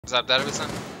Zap der misin?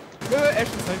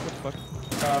 Ashen side, what the fuck?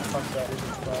 Fuck that.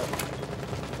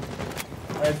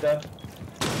 Right there.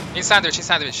 In sandwich, in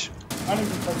sandwich. One is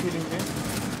healing me.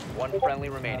 One friendly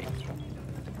remaining.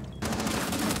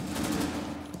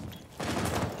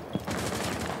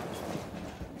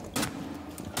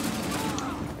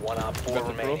 One op 4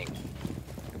 remaining.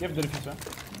 Give the diffuser.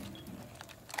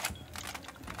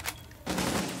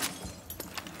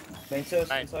 Main stairs,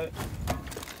 Nice. inside.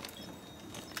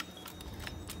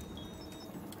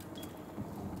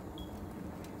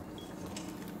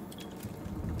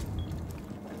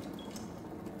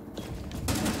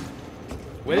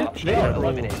 Well Op 4 played, bro.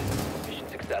 eliminated. Mission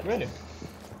successful. Really?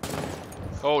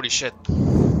 Holy shit.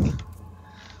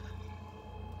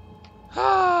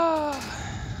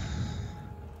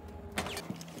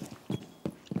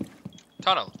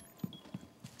 Tunnel.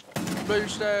 Blue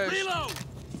stairs. Reload!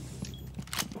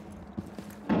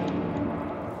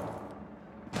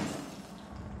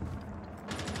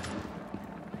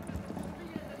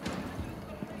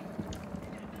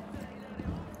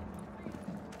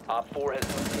 Op 4 has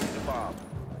located a bomb.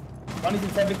 One is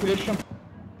inside the creation.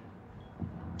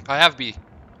 I have B.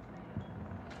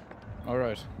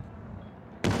 Alright.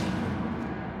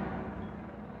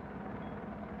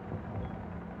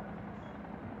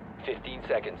 Fifteen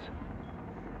seconds.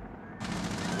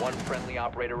 One friendly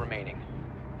operator remaining.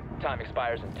 Time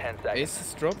expires in 10 seconds. Ace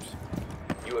is dropped.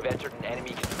 You have entered an enemy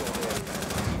controlled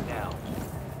area. Now.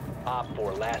 Op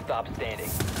 4, last stop standing.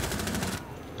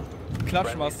 Clutch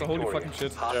Friendly master, holy victorious. fucking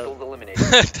shit. Hostiles eliminated.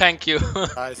 Thank you.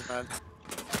 Nice, man.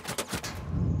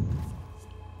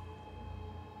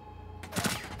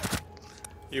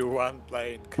 You won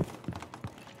playing.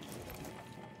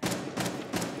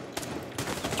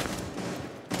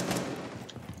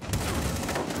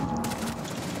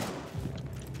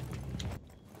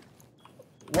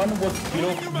 One was below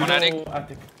attic.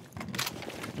 attic.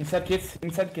 Inside kids,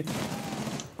 inside kids.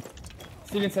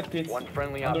 Still inside kids. One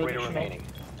friendly Under operator additional. remaining.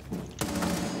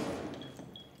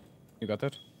 You got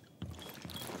that?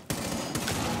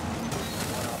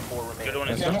 One op 4 Good remaining. one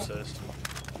is Yeah. upstairs.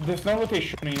 There's no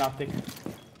rotation in attic.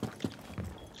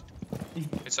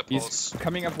 It's a He's pulse.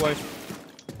 coming up wide.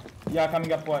 Yeah,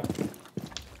 coming up wide.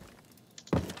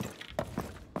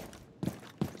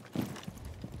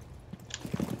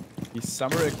 He's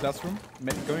somewhere in classroom,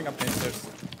 going up main stairs.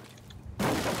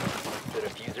 The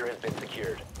diffuser has been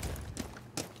secured.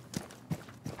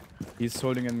 He's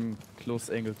holding in close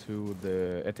angle to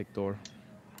the attic door.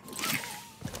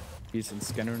 He's in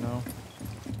scanner now.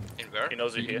 In where? He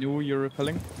knows you're He here. knew you're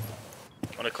repelling.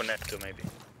 On a connector, maybe.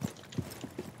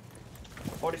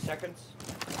 40 seconds.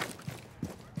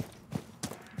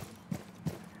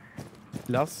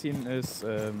 Last scene is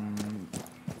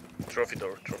Trophy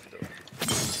door, trophy door.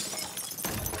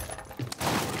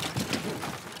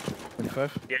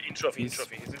 25. Yeah, in trophy, He's-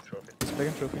 he's in trophy. He's back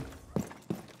in trophy.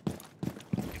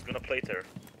 He's gonna play there.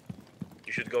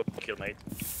 You should go kill mate.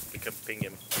 We can ping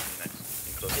him next.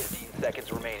 In close. 15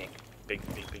 seconds remaining. Ping,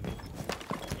 ping, ping.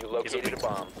 You located big a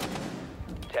bomb.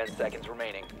 10 seconds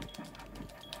remaining.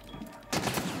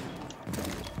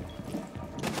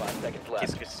 5 seconds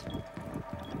Kiss, left. kiss.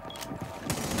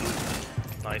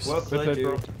 Nice. Well played,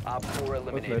 bro. Op 4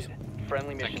 eliminated.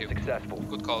 Friendly Thank mission you. successful.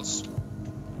 Good calls.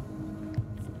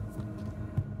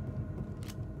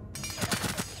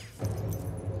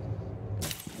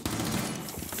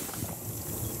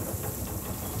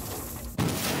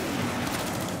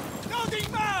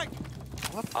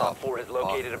 Op 4 has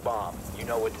located a bomb. You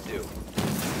know what to do.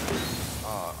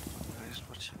 Ah, he's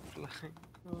watching flying.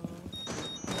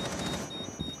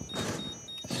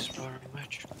 This is blurry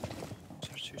match.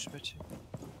 Start to switch.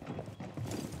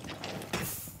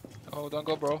 Oh, don't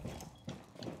go, bro.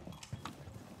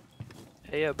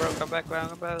 Hey, yeah, bro, come back,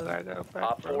 come back.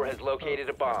 Op 4 has located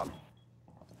a bomb.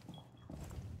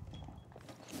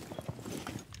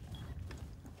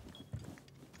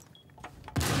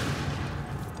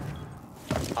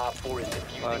 Op 4 is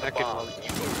defusing a naked bomb. wall. You need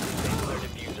to disable their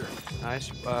diffuser. Nice.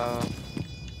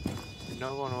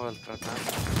 No one will right now.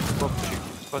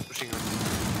 Spot pushing.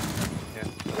 Yeah.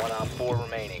 One Op 4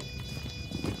 remaining.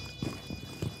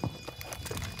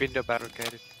 Window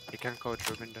barricaded. He can go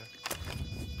through window.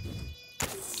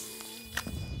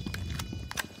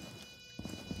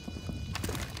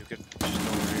 You can just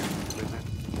over here.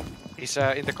 He's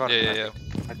in the corner. Yeah.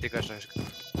 I think I saw his.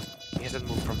 He hasn't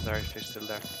moved from there. He's still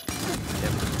there.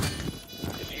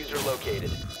 Diffuser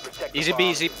located. Protect the Easy bomb.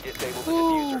 peasy. Disable the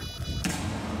diffuser.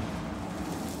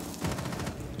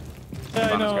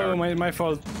 I know, my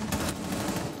fault.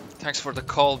 Thanks for the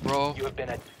call, bro. You have been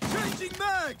Changing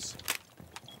mags!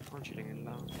 I'm chilling in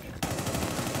lounge.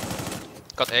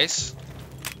 Got ace.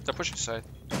 They're pushing side.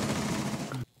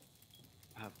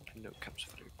 No caps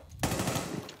for you.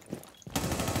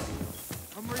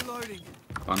 I'm reloading.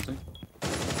 Planting.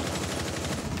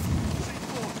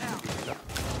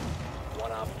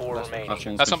 One op 4 remaining.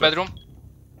 Flashing. That's one bedroom.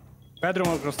 Bedroom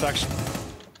or construction.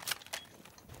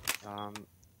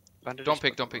 Bandit Don't is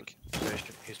pick, not don't pick.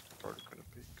 situation. He's probably gonna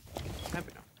pick.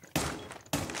 Maybe not.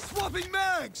 Swapping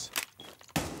mags.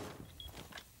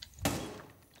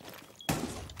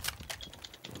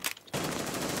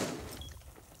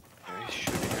 Yeah, he's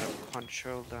shooting at a punch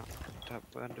hole that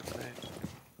bandit made.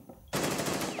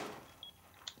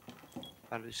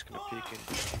 Bandit is gonna peek in.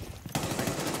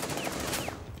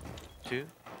 2.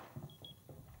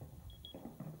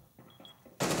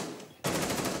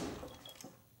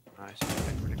 Nice,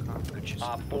 really calm. Good shit.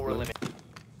 Op 4 eliminated.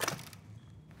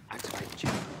 Activate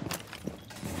jump.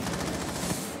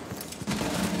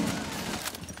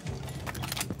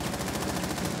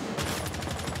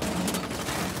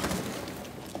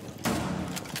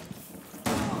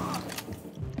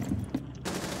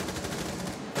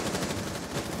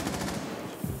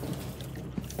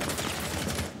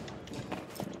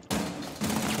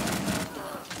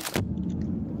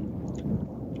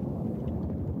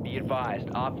 Be advised,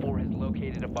 Op 4 has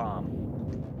located a bomb.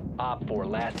 Op 4,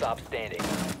 last stop standing.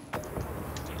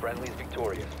 Friendly's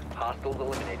victorious. Hostiles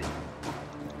eliminated.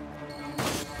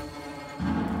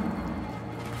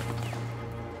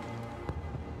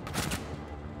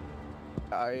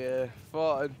 I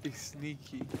thought I'd be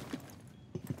sneaky.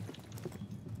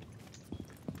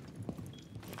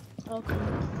 Okay.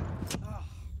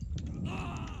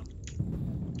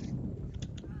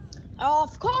 Oh,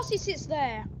 of course he sits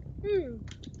there.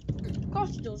 Of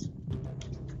course he does.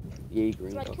 Yeah,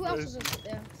 green. Like, who else doesn't sit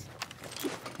there?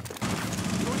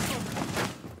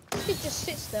 He just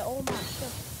sits there all match.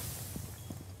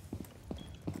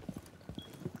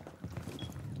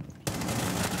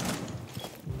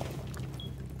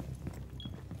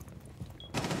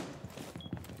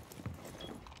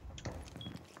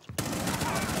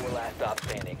 Op 4 last stop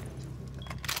standing.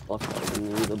 Lost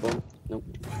the bomb. Nope.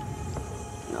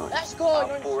 No. Let's go. Op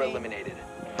you're 4 insane. eliminated.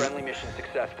 Friendly mission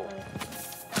successful.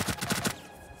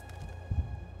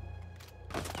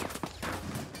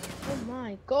 Oh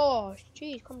my gosh.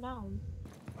 Jeez, calm down.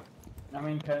 I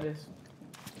mean, Curtis.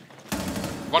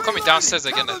 One coming downstairs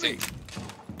again, I think.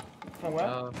 From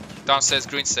where? Downstairs,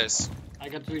 green stairs. I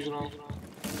got regional.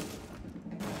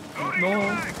 No,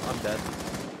 I'm dead.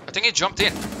 I think he jumped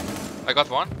in. I got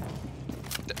one.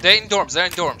 They're in dorms, they're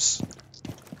in dorms.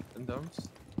 In dorms.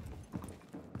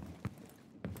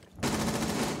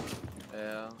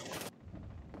 Yeah.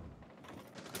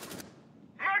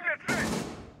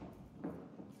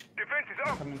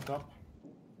 Coming top.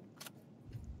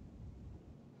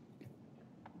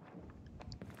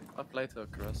 I played too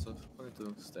aggressive. I need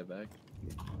to stay back.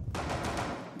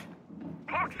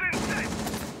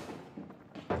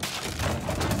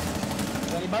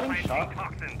 Is anybody shot?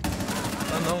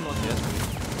 No, not yet.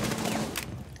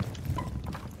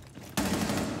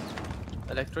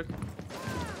 Electric.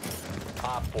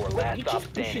 Op 4 What, last you stop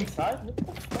just push standing. inside? What the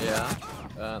fuck?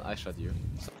 Yeah. I shot you.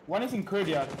 One is in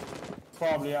courtyard.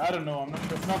 Probably. I don't know. I'm not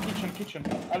sure. No, kitchen.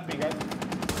 Help me, guys.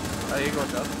 He got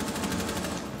shot.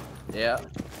 Yeah.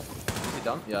 He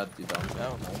done? Yeah, he done.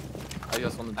 Yeah. I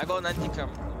just wanted to... I got an anti-cam.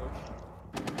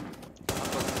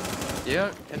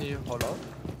 Yeah, can you hold out?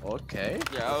 Okay.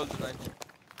 Yeah, I was 90.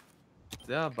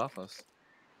 There are buffers.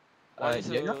 One is,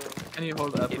 yeah. Can you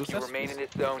hold blue If you stairs, remain in please?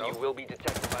 this zone, you will be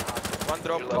detected by hostiles. One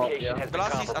drop. Your location yeah. has been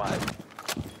Glass is at compromised. left.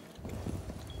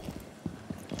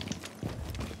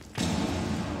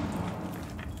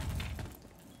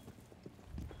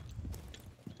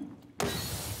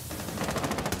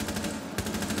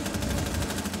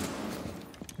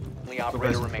 Only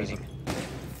operator remaining.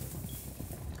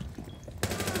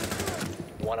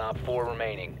 One op 4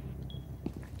 remaining.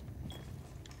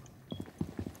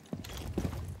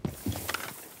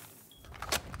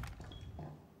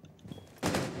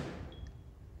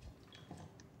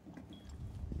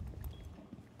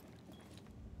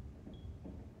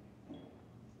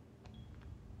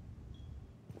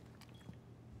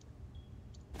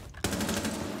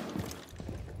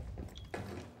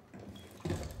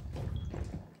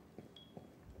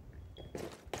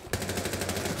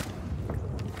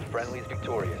 Friendly's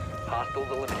victorious. Hostiles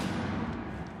eliminated.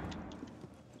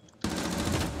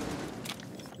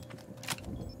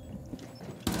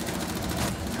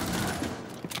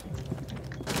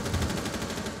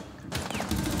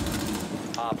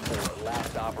 Op 4,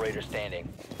 last operator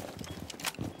standing.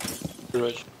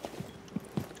 Reloading.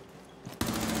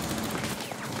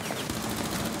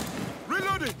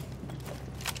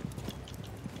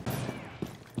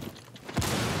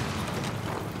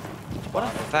 Bomb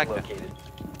has been Factor. located.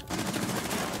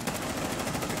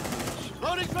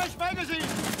 Loading fresh magazine!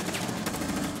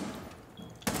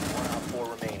 One Op 4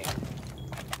 remaining.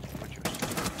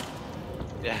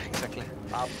 Yeah, exactly.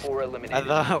 Op 4 I eliminated.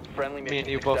 thought Friendly me mission and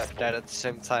you both successful. died at the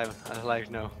same time. I was like,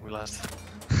 no, we lost.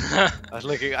 I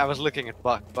was looking at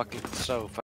Bucky so